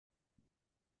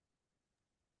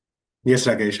Yes,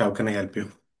 Rakesh, how can I help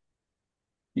you?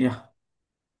 Yeah.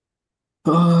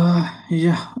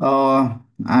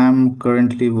 I'm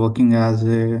currently working as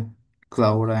a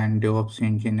cloud and DevOps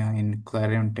engineer in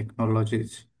Clarion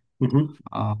Technologies Mm-hmm.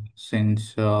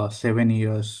 since 7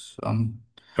 years.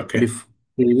 Okay. Bef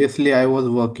Previously, I was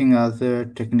working as a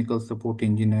technical support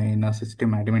engineer in a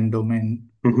system admin domain.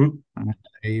 Mm-hmm. And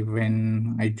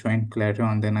when I joined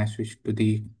Clarion, then I switched to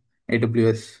the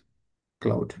AWS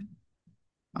cloud.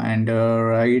 And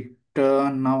right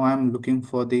now, I'm looking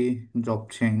for the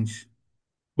job change.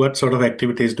 What sort of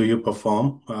activities do you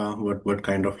perform? What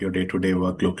kind of your day-to-day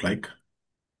work look like?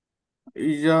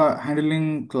 Yeah,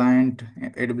 handling client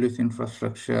AWS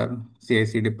infrastructure,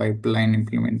 CI/CD pipeline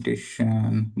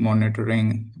implementation,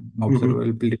 monitoring, Mm-hmm.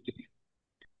 observability.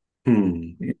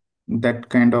 Hmm. Yeah, that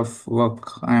kind of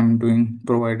work I'm doing,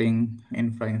 providing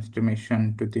infra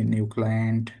estimation to the new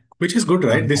client. Which is good,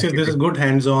 right? This is Architect. good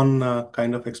hands-on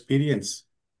kind of experience.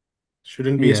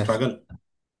 Shouldn't be a Yes. struggle.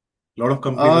 A lot of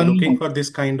companies are looking No. for this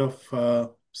kind of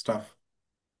stuff.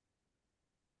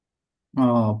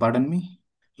 Pardon me.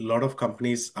 A lot of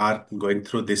companies are going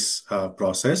through this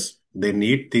process. They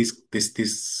need these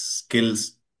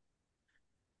skills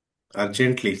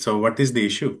urgently. So what is the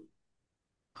issue?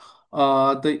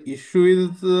 The issue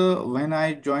is when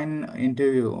I join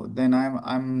interview, then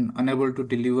I'm unable to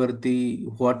deliver the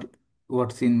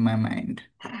what's in my mind.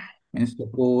 And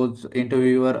suppose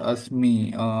interviewer asks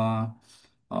me,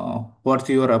 what's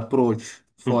your approach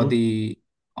for Mm-hmm. the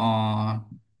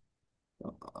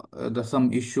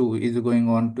some issue is going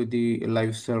on to the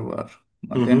live server.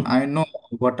 Then Mm-hmm. I know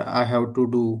what I have to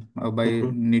do by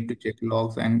Mm-hmm. need to check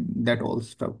logs and that all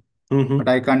stuff. But Mm-hmm.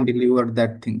 I can't deliver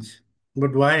that things.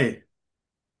 But why?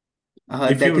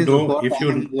 If That you is know, what I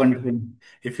am wondering.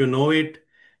 if you know it,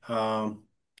 um,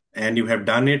 and you have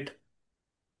done it,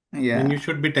 then you Yeah,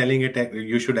 should be telling it.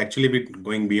 You should actually be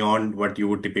going beyond what you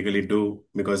would typically do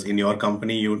because in your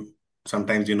company, you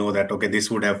sometimes you know that okay, this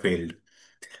would have failed.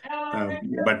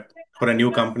 yeah. But for a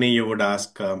new company, you would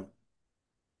ask.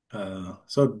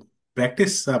 So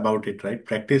practice about it, right?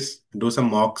 Practice. Do some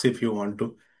mocks if you want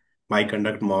to. I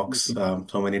conduct mocks Okay.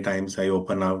 so many times. I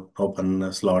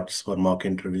open slots for mock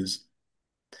interviews.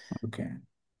 Okay.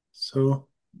 So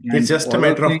it's And just a other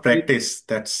matter thing of is, practice.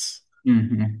 That's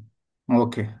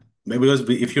okay. because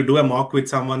if you do a mock with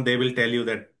someone, they will tell you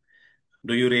that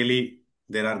do you really,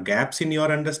 there are gaps in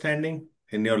your understanding,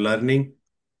 in your learning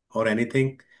or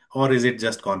anything, or is it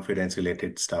just confidence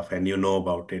related stuff and you know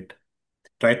about it?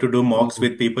 Try to do mocks Oh,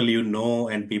 with people you know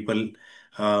and people,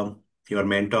 your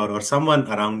mentor or someone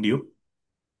around you.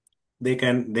 They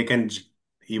can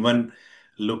even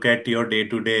look at your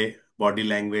day-to-day body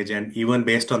language and even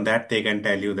based on that, they can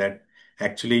tell you that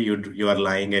actually you are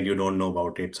lying and you don't know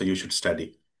about it, so you should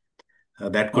study.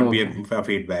 That could be okay. a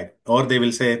feedback. Or they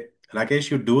will say,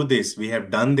 Rakesh, you do this. We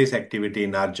have done this activity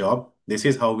in our job. This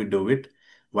is how we do it.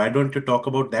 Why don't you talk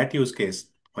about that use case?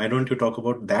 Why don't you talk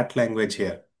about that language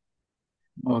here?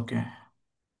 Okay.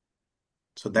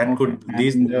 So that Okay. could And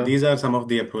these are some of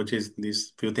the approaches,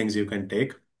 these few things you can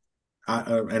take.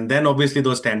 And then obviously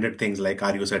those standard things like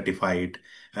are you certified?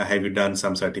 Have you done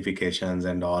some certifications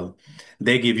and all?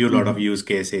 They give you a lot of mhm. use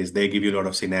cases. They give you a lot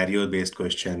of scenario based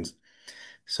questions.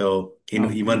 So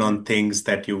even Okay. on things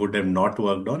that you would have not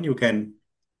worked on, you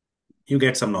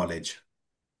get some knowledge.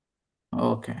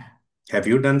 Okay. Have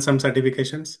you done some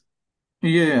certifications?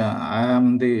 Yeah,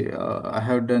 I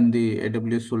have done the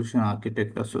AWS Solution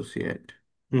Architect Associate.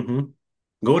 Mm-hmm.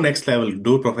 Go next level,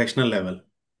 do professional level.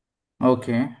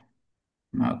 Okay.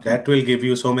 Okay. That will give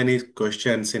you so many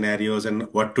questions, scenarios, and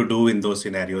what to do in those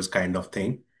scenarios, kind of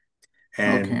thing.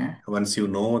 And Okay. once you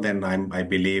know, then I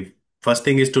believe first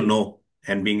thing is to know,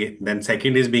 and then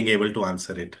second is being able to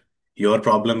answer it. Your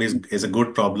problem is a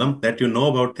good problem that you know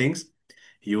about things,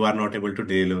 you are not able to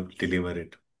deliver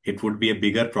it. It would be a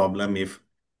bigger problem if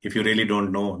you really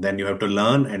don't know, then you have to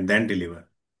learn and then deliver.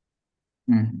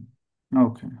 Mhm.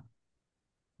 Okay.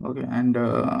 Okay. And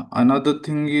another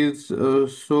thing is,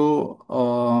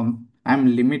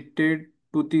 I'm limited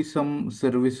to the some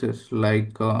services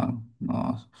like uh,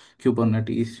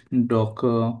 Kubernetes,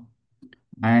 Docker,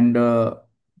 and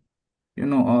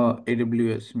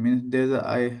AWS means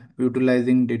I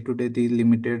utilizing day to day the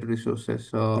limited resources.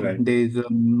 Right. There is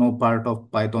no part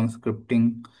of Python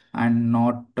scripting and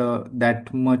not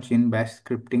that much in Bash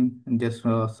scripting. Just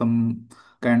some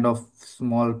kind of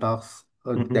small tasks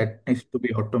Hmm. that needs to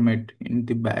be automated in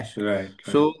the Bash. Right, right.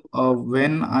 So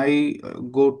when I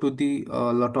go to the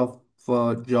lot of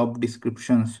job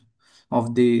descriptions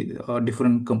of the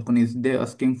different companies, they're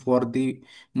asking for the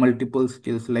multiple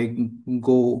skills like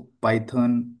Go,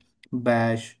 Python,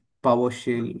 Bash.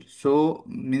 PowerShell. So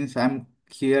means I'm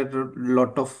here a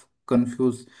lot of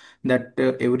confused that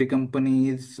every company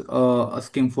is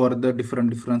asking for the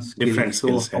different Different skills.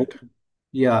 skill So how, set.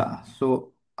 yeah,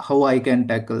 so how I can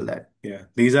tackle that? Yeah,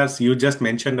 these are, you just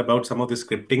mentioned about some of the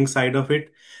scripting side of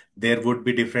it. There would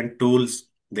be different tools.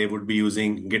 They would be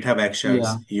using GitHub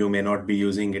Yeah, Actions. You may not be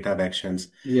using GitHub Actions.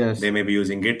 They yes, may be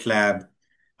using GitLab.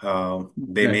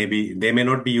 right. They may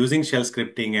not be using shell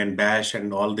scripting and Bash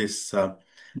and all this.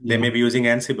 They may Yeah, be using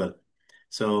Ansible.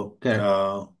 So, correct.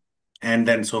 and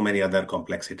then so many other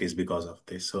complexities because of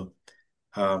this. So,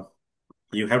 uh,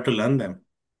 you have to learn them.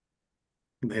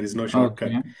 There is no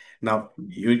shortcut. Okay, Now,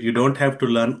 you don't have to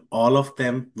learn all of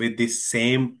them with the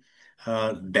same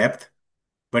depth,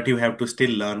 but you have to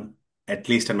still learn at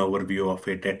least an overview of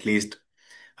it, at least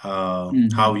how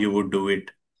hmm, you would do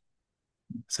it,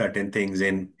 certain things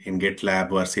in GitLab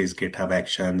versus GitHub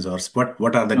Actions, or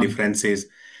what are the okay, differences.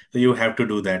 So you have to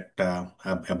do that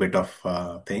a bit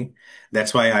of thing.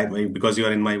 That's why because you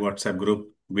are in my WhatsApp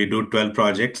group, we do 12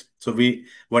 projects. So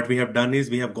what we have done is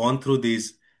we have gone through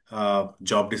these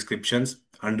job descriptions,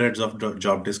 hundreds of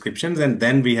job descriptions, and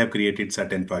then we have created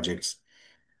certain projects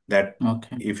that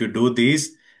okay. if you do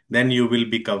these, then you will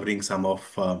be covering some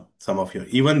of your,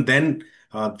 even then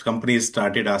companies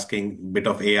started asking bit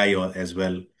of AI as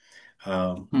well.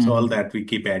 So all Hmm, that we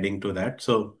keep adding to that.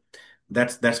 So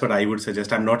that's what I would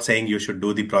suggest. I'm not saying you should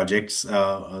do the projects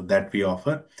that we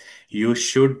offer. You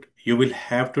will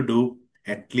have to do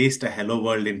at least a hello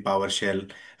world in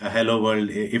PowerShell, a hello world.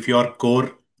 If your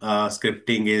core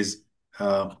scripting is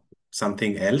uh,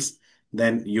 something else,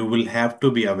 then you will have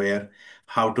to be aware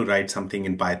how to write something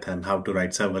in Python, how to write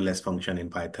serverless function in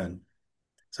Python.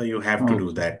 So you have to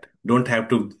do okay, that. Don't have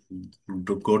to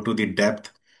go to the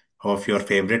depth of your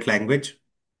favorite language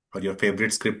or your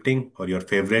favorite scripting or your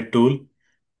favorite tool,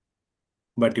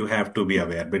 but you have to be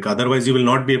aware because otherwise you will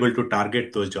not be able to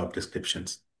target those job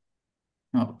descriptions.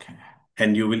 okay,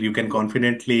 And you can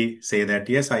confidently say that,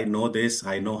 yes, I know this,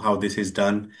 I know how this is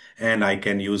done, and I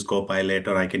can use Copilot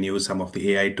or I can use some of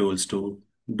the AI tools to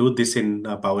do this in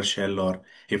PowerShell or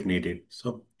if needed.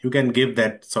 So you can give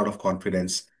that sort of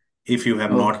confidence if you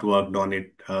have okay, not worked on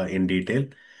it in detail.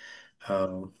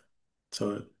 Uh,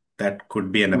 so that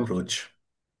could be an okay, approach.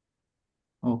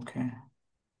 okay,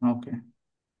 okay.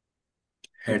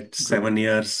 Good, At good. 7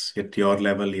 years at your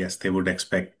level, yes, they would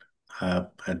expect a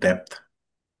depth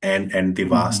and the Hmm.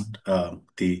 vast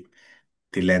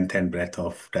the length and breadth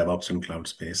of DevOps and cloud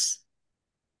space.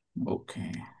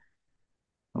 Okay,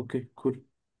 okay, cool.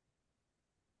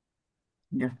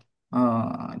 Yeah.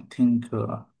 I think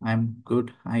I'm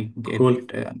good. I get. Cool.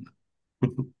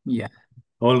 Yeah.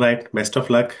 All right. Best of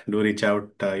luck. Do reach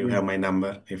out. You Yeah. have my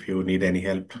number if you need any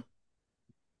help.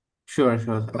 Sure,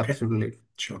 sure. Okay. Absolutely.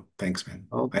 Sure. Thanks, man.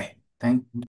 Okay. Bye. Thank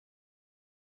you.